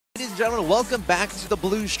Ladies and gentlemen, welcome back to the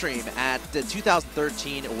Blue Stream at the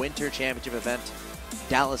 2013 Winter Championship event.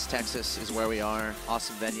 Dallas, Texas is where we are.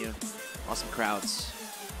 Awesome venue, awesome crowds.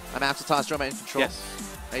 I'm Axel Tostroma in control.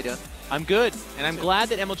 Yes. How you doing? I'm good, and I'm glad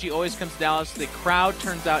that MLG always comes to Dallas. The crowd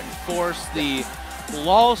turns out in force. The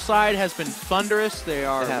LOL side has been thunderous. They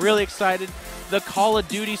are really excited. The Call of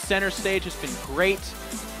Duty center stage has been great.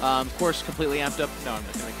 Of course, completely amped up. No, I'm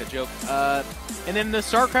not going to make that joke. And then the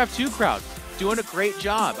Starcraft 2 crowd doing a great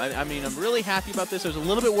job. I mean, I'm really happy about this. I was a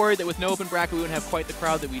little bit worried that with no open bracket, we wouldn't have quite the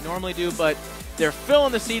crowd that we normally do, but they're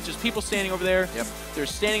filling the seats. There's people standing over there. Yep.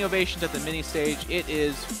 There's standing ovations at the mini stage. It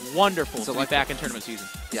is wonderful to be back in tournament season.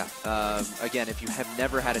 Yeah. Again, if you have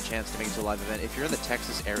never had a chance to make it to a live event, if you're in the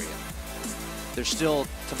Texas area, there's still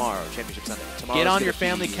tomorrow, Championship Sunday. Get on your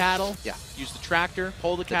family cattle. Yeah. Use the tractor.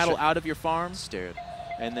 Pull the cattle out of your farm. Dude.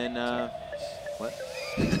 And then, what?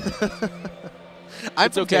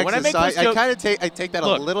 It's okay. When I make this joke, I take that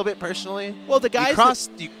a little bit personally. Well, the guys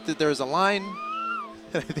there's a line.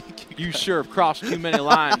 I think you sure have crossed too many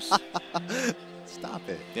lines. Stop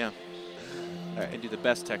it. Yeah. All right. And do the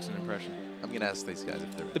best Texan impression. I'm gonna ask these guys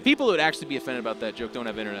if they're ready. The people who would actually be offended about that joke don't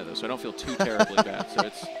have internet though, so I don't feel too terribly bad.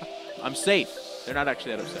 So I'm safe. They're not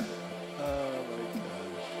actually that upset. Oh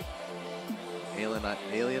my gosh.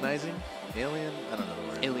 Alienizing? Alien? I don't know the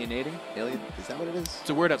word. Alienating? Alien? Is that what it is? It's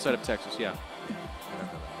a word outside of Texas, yeah. I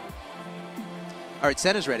don't know. All right,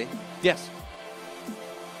 Sen is ready. Yes.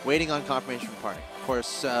 Waiting on confirmation from party. Of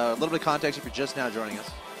course, a little bit of context if you're just now joining us.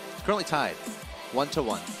 It's currently tied,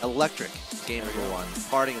 1-1. Electric, game number 1.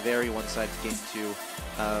 Parting very one-sided game 2.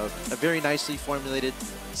 A very nicely formulated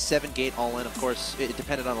 7-gate all-in. Of course, it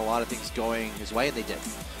depended on a lot of things going his way, and they did.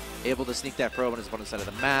 Able to sneak that probe on his opponent's side of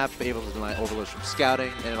the map, able to deny overloads from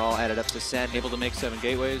scouting, and it all added up to Sen. Able to make 7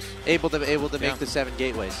 gateways. Able to make the 7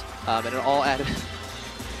 gateways, and it all added.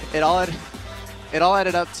 It all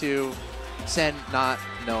added up to Sen not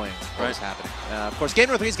knowing what was happening. Of course, game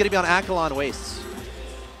number 3 is going to be on Akalon Wastes,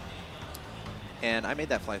 and I made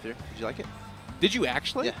that fly through. Did you like it? Did you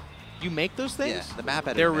actually? Yeah. You make those things? Yeah, the map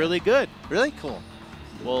editor. They're really good. Really cool.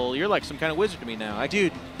 Well, you're like some kind of wizard to me now.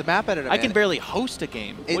 Dude, the map editor, I can barely host a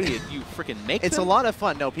game. What do you freaking make It's them? a lot of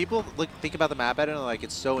fun. No, people think about the map editor and like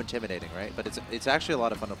it's so intimidating, right? But it's actually a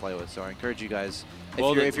lot of fun to play with. So I encourage you guys,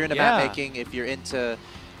 if you're into map making, if you're into,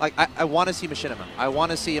 like, I want to see Machinima. I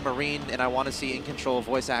want to see a Marine, and I want to see In Control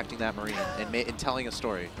voice acting that Marine and telling a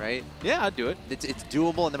story, right? Yeah, I'd do it. It's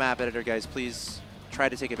doable in the map editor, guys. Please try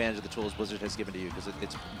to take advantage of the tools Blizzard has given to you because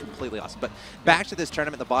it's completely awesome. But back to this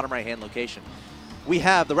tournament, the bottom right-hand location. We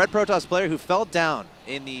have the Red Protoss player who fell down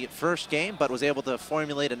in the first game, but was able to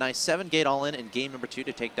formulate a nice 7-gate all-in in game number 2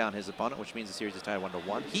 to take down his opponent, which means the series is tied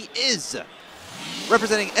 1-1. He is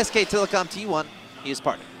representing SK Telecom T1. He is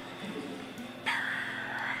partner.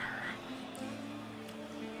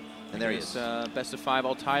 And there he is. Best of 5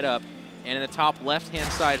 all tied up. And in the top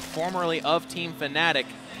left-hand side, formerly of Team Fnatic.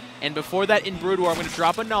 And before that, in Brood War, I'm going to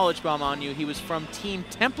drop a knowledge bomb on you. He was from Team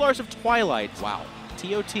Templars of Twilight. Wow.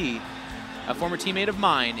 TOT. A former teammate of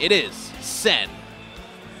mine. It is Sen.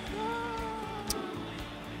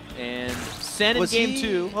 And Sen in game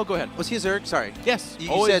 2. Oh, go ahead. Was he a Zerg? Sorry. Yes. You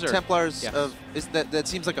said Zerg. Templars of. That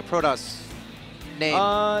seems like a Protoss name.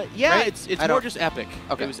 Yeah, right? it's more just epic.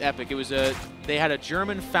 Okay. It was epic. It was they had a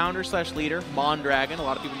German founder / leader, Mondragon. A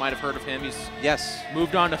lot of people might have heard of him. He's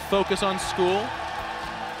moved on to focus on school.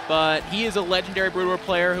 But he is a legendary Brood War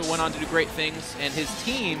player who went on to do great things, and his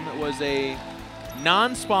team was a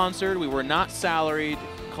non-sponsored, we were not salaried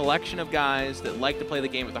collection of guys that like to play the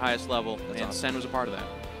game at the highest level, and awesome. Sen was a part of that.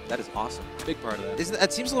 That is awesome. Big part of that.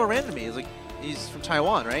 That seems a little random to me. It's like he's from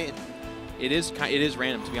Taiwan, right? It is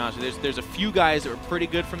random, to be honest. There's a few guys that were pretty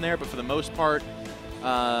good from there, but for the most part,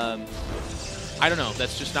 I don't know.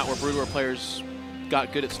 That's just not where Brood War players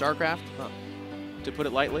got good at StarCraft, to put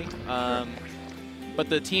it lightly. But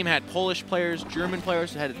the team had Polish players, German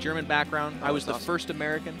players that had a German background. I was the first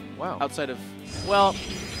American. Wow. Outside of, well,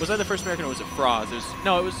 was I the first American or was it Froz?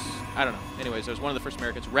 No, it was, I don't know. Anyways, I was one of the first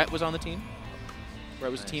Americans. Rhett was on the team. Rhett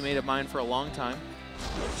was a teammate of mine for a long time.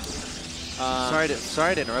 Sorry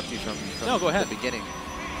to interrupt you from no, go ahead. The beginning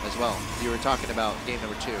as well. You were talking about game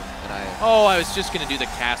number 2, and I... Oh, I was just going to do the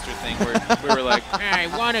caster thing where we were like, hey,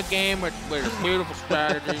 I won a game with a beautiful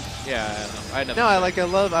strategy. Yeah, I don't know. I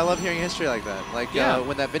love hearing history like that. Like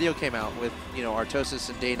when that video came out with, Artosis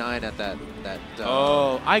and Day 9 at that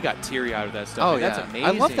oh, I got teary out of that stuff. Oh, man, yeah. That's amazing.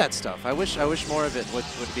 I love that stuff. I wish more of it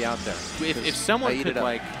would be out there. If someone could,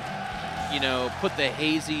 like, put the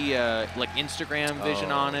hazy, like, Instagram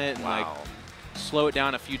vision on it and, like, slow it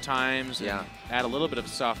down a few times and add a little bit of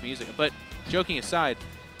soft music. But joking aside,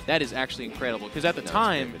 that is actually incredible. Because at the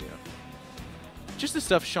time, just the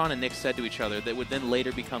stuff Sean and Nick said to each other that would then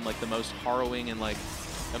later become like the most harrowing and like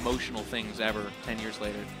emotional things ever 10 years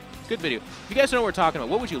later. Good video. If you guys know what we're talking about,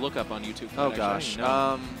 what would you look up on YouTube? For Oh that, gosh.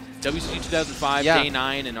 WCG 2005, yeah. Day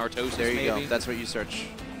 9, and Artosis. There you maybe. go. That's what you search.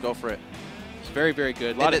 Go for it. It's very, very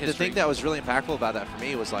good. A lot of the history. thing that was really impactful about that for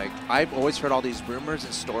me was like I've always heard all these rumors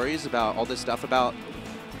and stories about all this stuff about,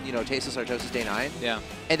 you know, Tasteless Artosis Day 9. Yeah.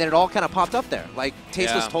 And then it all kind of popped up there. Like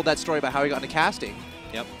Tasteless Yeah. told that story about how he got into casting.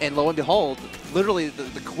 Yep. And lo and behold, literally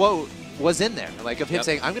the quote was in there, like of him Yep.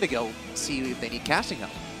 saying, "I'm going to go see if they need casting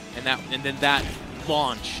help." And then that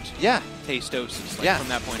launched Yeah. Tastosis like, Yeah. from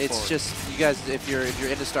that point It's forward. just, you guys, if you're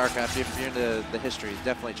into Starcraft, if you're into the history,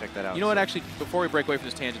 definitely check that out. You know what, actually, before we break away from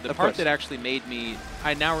this tangent, the Of part course. that actually made me,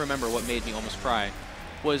 I now remember what made me almost cry,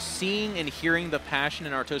 was seeing and hearing the passion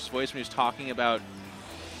in Artosis' voice when he was talking about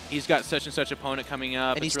he's got such and such opponent coming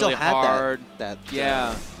up, And he it's still really had hard. that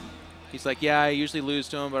Yeah. He's like, yeah, I usually lose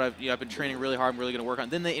to him, but I've been training really hard. I'm really going to work on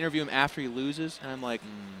it. Then they interview him after he loses, and I'm like,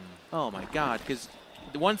 oh my God. Because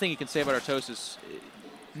the one thing you can say about Artosis,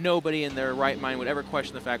 nobody in their right mind would ever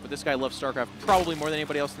question the fact, but this guy loves StarCraft probably more than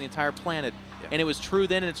anybody else on the entire planet. Yeah. And it was true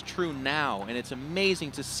then, and it's true now. And it's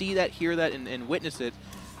amazing to see that, hear that, and witness it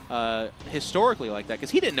historically like that.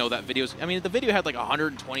 Because he didn't know that videos. I mean, the video had like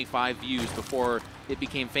 125 views before it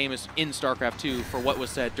became famous in StarCraft 2 for what was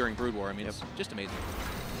said during Brood War. I mean, it's just amazing.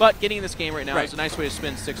 But getting in this game right now is a nice way to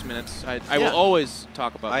spend 6 minutes. I will always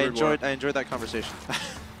talk about Brood War. I enjoyed that conversation.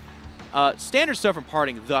 Standard stuff from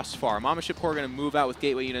Parting thus far. Mama Ship Corps going to move out with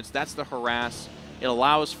gateway units. That's the harass. It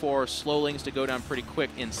allows for slowlings to go down pretty quick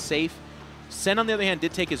and safe. Sen, on the other hand,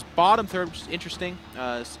 did take his bottom third, which is interesting.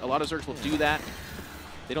 A lot of Zergs will do that.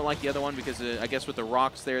 They don't like the other one because I guess with the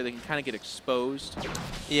rocks there, they can kind of get exposed.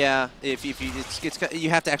 Yeah, if you you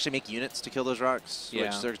have to actually make units to kill those rocks, which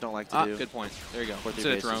Zergs don't like to do. Good point. There you go. For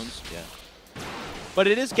their Instead of bases. drones. Yeah. But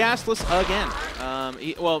it is gasless again.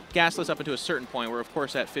 Well, gasless up until a certain point. We're, of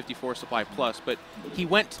course, at 54 supply plus. But he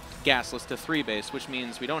went gasless to 3 base, which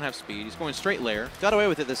means we don't have speed. He's going straight lair. Got away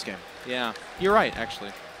with it this game. Yeah, you're right,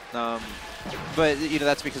 actually. But, you know,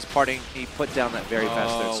 that's because Parting, he put down that very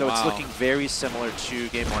fast third. So it's looking very similar to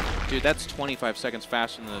Game 1. Dude, that's 25 seconds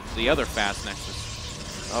faster than the other fast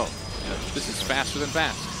Nexus. Oh. Yeah, this is faster than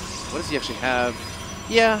fast. What does he actually have?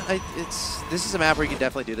 Yeah, this is a map where you can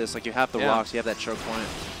definitely do this. Like, you have the rocks, you have that choke point.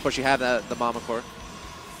 Of course, you have the Mama Core.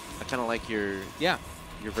 I kind of like your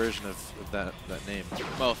version of that name.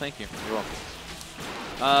 Well, thank you. You're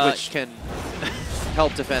welcome. Which can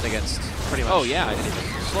help defend against pretty much. Oh, yeah.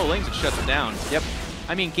 Slow lanes, it shuts it down. Yep.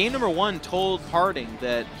 I mean, game number 1 told Parting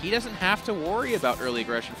that he doesn't have to worry about early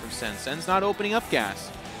aggression from Sen. Sen's not opening up gas.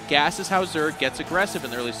 Gas is how Zerg gets aggressive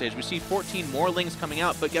in the early stage. We see 14 more lings coming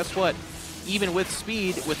out, but guess what? Even with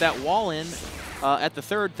speed, with that wall in at the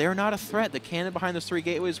third, they're not a threat. The cannon behind those 3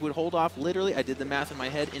 gateways would hold off literally, I did the math in my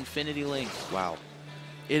head, infinity lings. Wow.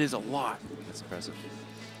 It is a lot. That's impressive.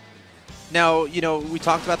 Now, you know, we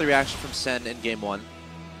talked about the reaction from Sen in Game 1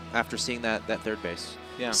 after seeing that third base.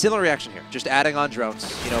 Yeah. Similar reaction here. Just adding on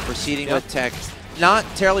drones, you know, proceeding with tech. Not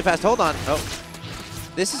terribly fast. Hold on. Oh.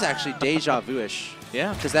 This is actually deja vu-ish.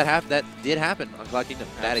 Yeah. Because that did happen on Cloud Kingdom.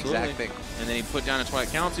 That exact thing. And then he put down a Twilight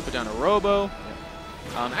Council, he put down a Robo.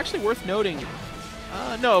 Yeah. Actually worth noting,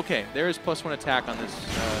 no, okay, there is +1 attack on this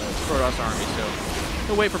Protoss army, so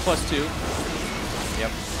he'll wait for +2.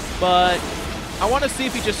 Yep. But I want to see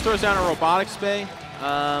if he just throws down a Robotics Bay,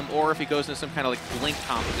 or if he goes into some kind of like blink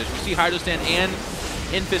composition. We see Hydrostand and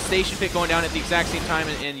Infestation Pit going down at the exact same time,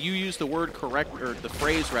 and you use the word correct, or the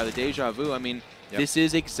phrase rather, deja vu. I mean, this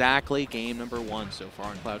is exactly game number 1 so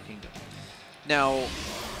far in Cloud Kingdom. Now,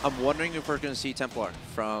 I'm wondering if we're going to see Templar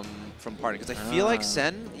from Parting, because I feel like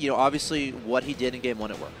Sen, you know, obviously what he did in Game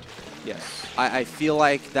 1, it worked. Yes. I feel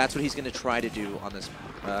like that's what he's going to try to do on this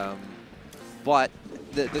map. But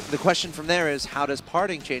the question from there is, how does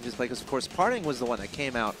Parting change his play? Because, of course, Parting was the one that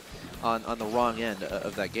came out on the wrong end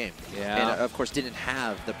of that game. Yeah. And, of course, didn't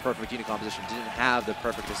have the perfect unit composition, didn't have the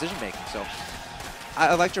perfect decision-making. So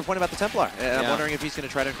I liked your point about the Templar. I'm wondering if he's going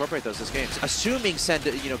to try to incorporate those this game, assuming Sen,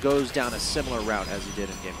 you know, goes down a similar route as he did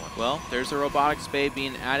in Game 1. Well, there's the Robotics Bay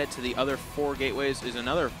being added to the other 4 gateways. Is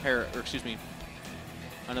another pair, or excuse me,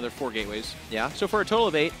 another 4 gateways. Yeah. So for a total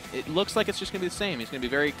of 8, it looks like it's just going to be the same. He's going to be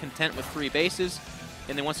very content with 3 bases,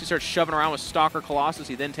 and then once he starts shoving around with Stalker Colossus,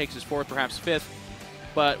 he then takes his 4th, perhaps 5th.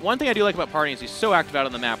 But one thing I do like about Parting is he's so active out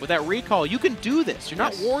on the map. With that recall, you can do this. You're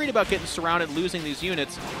not worried about getting surrounded, losing these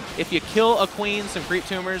units. If you kill a queen, some creep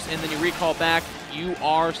tumors, and then you recall back, you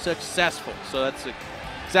are successful. So that's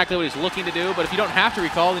exactly what he's looking to do. But if you don't have to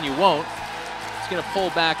recall, then you won't. He's going to pull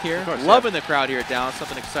back here. Loving the crowd here at Dallas.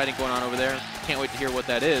 Something exciting going on over there. Can't wait to hear what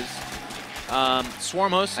that is.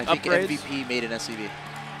 Swarm host I think upgrades. MVP made an SCV.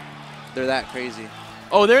 They're that crazy.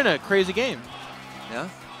 Oh, they're in a crazy game. Yeah?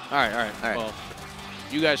 All right. Well,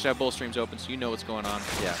 you guys should have both streams open so you know what's going on.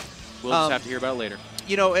 Yeah. We'll just have to hear about it later.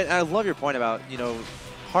 You know, and I love your point about, you know,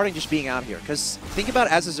 Harding just being out here. Because think about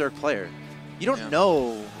it as a Zerg player. You don't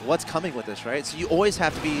know what's coming with this, right? So you always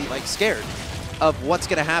have to be, like, scared of what's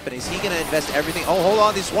going to happen. Is he going to invest everything? Oh, hold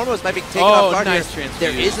on. These Swarm hosts might be taken off guard here.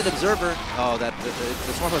 There is an observer. Oh,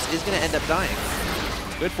 the Swarm host is going to end up dying.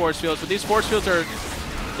 Good force fields. But these force fields are...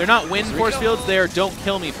 They're not win force fields, they're don't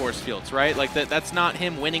kill me force fields, right? Like that's not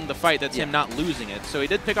him winning the fight, that's him not losing it. So he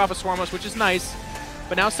did pick off a Swarm host, which is nice.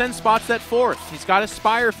 But now Sen spots that fourth. He's got his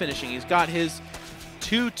Spire finishing. He's got his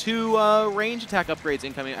 2-2 range attack upgrades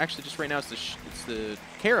incoming. Actually, just right now it's the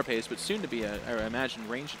Carapace, but soon to be I imagine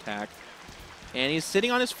range attack. And he's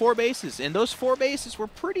sitting on his 4 bases, and those 4 bases were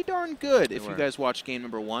pretty darn good if you guys watched game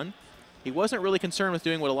number 1. He wasn't really concerned with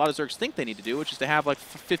doing what a lot of Zergs think they need to do, which is to have like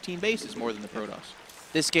 15 bases more than the Protoss.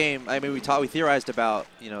 This game, I mean, we theorized about,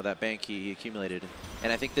 you know, that bank he accumulated,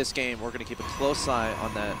 and I think this game we're going to keep a close eye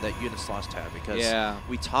on that unit slosh tab because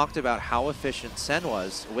we talked about how efficient Sen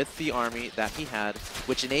was with the army that he had,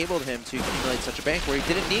 which enabled him to accumulate such a bank where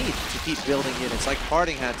he didn't need to keep building units like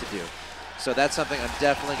Harding had to do. So that's something I'm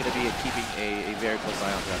definitely going to be keeping a very close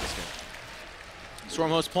eye on throughout this game.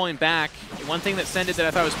 Swarm host pulling back. One thing that Sen did that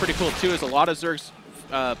I thought was pretty cool too is a lot of Zergs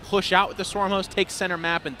push out with the Swarm host, take center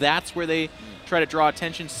map, and that's where they try to draw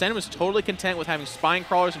attention. Sen was totally content with having spine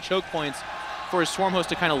crawlers and choke points for his Swarm host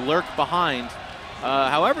to kind of lurk behind.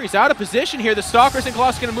 However, he's out of position here. The Stalkers and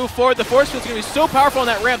Colossus are going to move forward. The force field's going to be so powerful on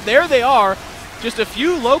that ramp. There they are. Just a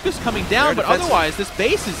few Locusts coming down, but otherwise this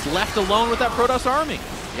base is left alone with that Protoss army.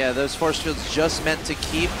 Yeah, those force fields just meant to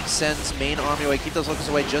keep Sen's main army away, keep those Locusts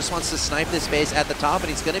away, just wants to snipe this base at the top, and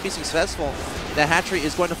he's going to be successful. That hatchery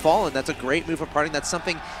is going to fall, and that's a great move for Parting. That's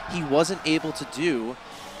something he wasn't able to do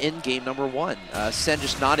in game number 1. Sen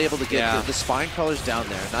just not able to get the spine crawlers down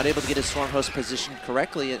there, not able to get his Swarm host positioned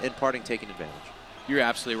correctly, and Parting taking advantage. You're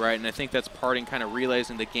absolutely right, and I think that's Parting kind of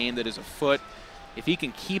realizing the game that is afoot. If he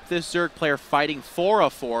can keep this Zerg player fighting for a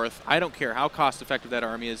 4th, I don't care how cost-effective that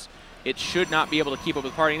army is, it should not be able to keep up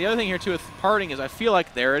with Parting. The other thing here, too, with Parting is I feel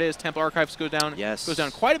like, there it is, Temple Archives goes down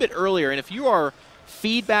quite a bit earlier, and if you are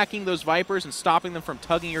feedbacking those Vipers and stopping them from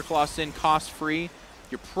tugging your Colossus in cost-free,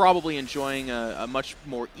 you're probably enjoying a much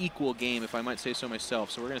more equal game, if I might say so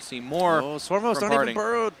myself. So we're going to see more. Oh, Swarm host don't even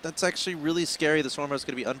burrow. That's actually really scary. The Swarm host is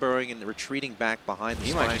going to be unburrowing and retreating back behind the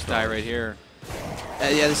He might just die right here.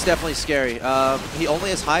 Yeah, this is definitely scary. He only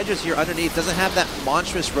has Hydras here underneath. Doesn't have that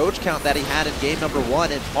monstrous Roach count that he had in game number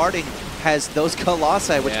 1. And Parting has those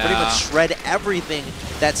Colossi, which pretty much shred everything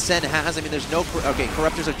that Sen has. I mean, there's no... Okay,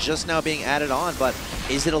 Corruptors are just now being added on, but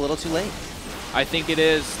is it a little too late? I think it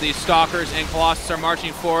is. The Stalkers and Colossus are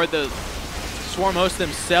marching forward. The Swarm hosts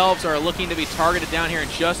themselves are looking to be targeted down here in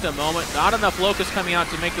just a moment. Not enough Locusts coming out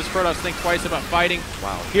to make this Protoss think twice about fighting.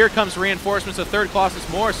 Wow. Here comes reinforcements. The third Colossus,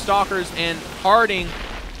 more Stalkers, and Harding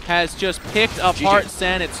has just picked apart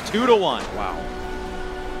Sen. It's 2-1. Wow.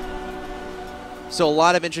 So a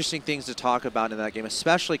lot of interesting things to talk about in that game,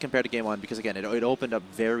 especially compared to game 1, because again, it opened up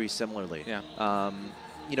very similarly. Yeah.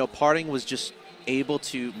 You know, Parting was just able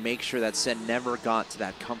to make sure that Sen never got to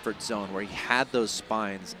that comfort zone where he had those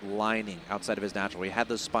spines lining outside of his natural, where he had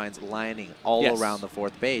those spines lining all around the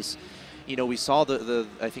 4th base. You know, we saw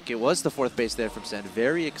I think it was the 4th base there from Sen,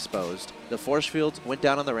 very exposed. The force field went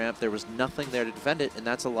down on the ramp. There was nothing there to defend it, and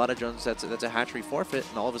that's a lot of drones. That's a hatchery forfeit,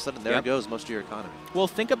 and all of a sudden there goes most of your economy. Well,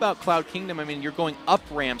 think about Cloud Kingdom. I mean, you're going up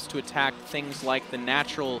ramps to attack things like the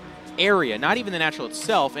natural area, not even the natural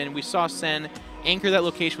itself, and we saw Sen anchor that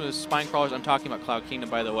location with his spine crawlers. I'm talking about Cloud Kingdom,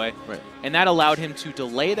 by the way. Right. And that allowed him to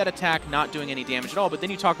delay that attack, not doing any damage at all. But then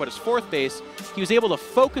you talk about his 4th base. He was able to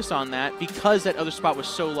focus on that because that other spot was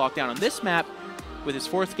so locked down. On this map, with his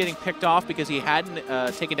 4th getting picked off because he hadn't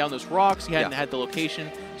taken down those rocks, he hadn't had the location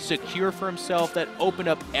secure for himself, that opened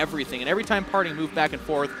up everything. And every time Parting moved back and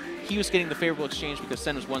forth, he was getting the favorable exchange because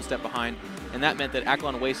Sen was 1 step behind. And that meant that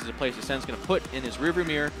Akalon Waste is a place that Sen's going to put in his rearview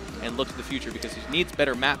mirror and look to the future because he needs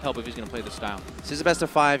better map help if he's going to play this style. This is a best of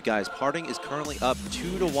 5, guys. Parting is currently up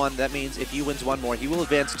 2-1. That means if he wins 1 more, he will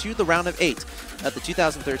advance to the round of 8 of the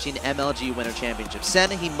 2013 MLG Winter Championship.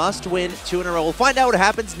 Sen, he must win 2 in a row. We'll find out what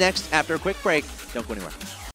happens next after a quick break. Don't go anywhere.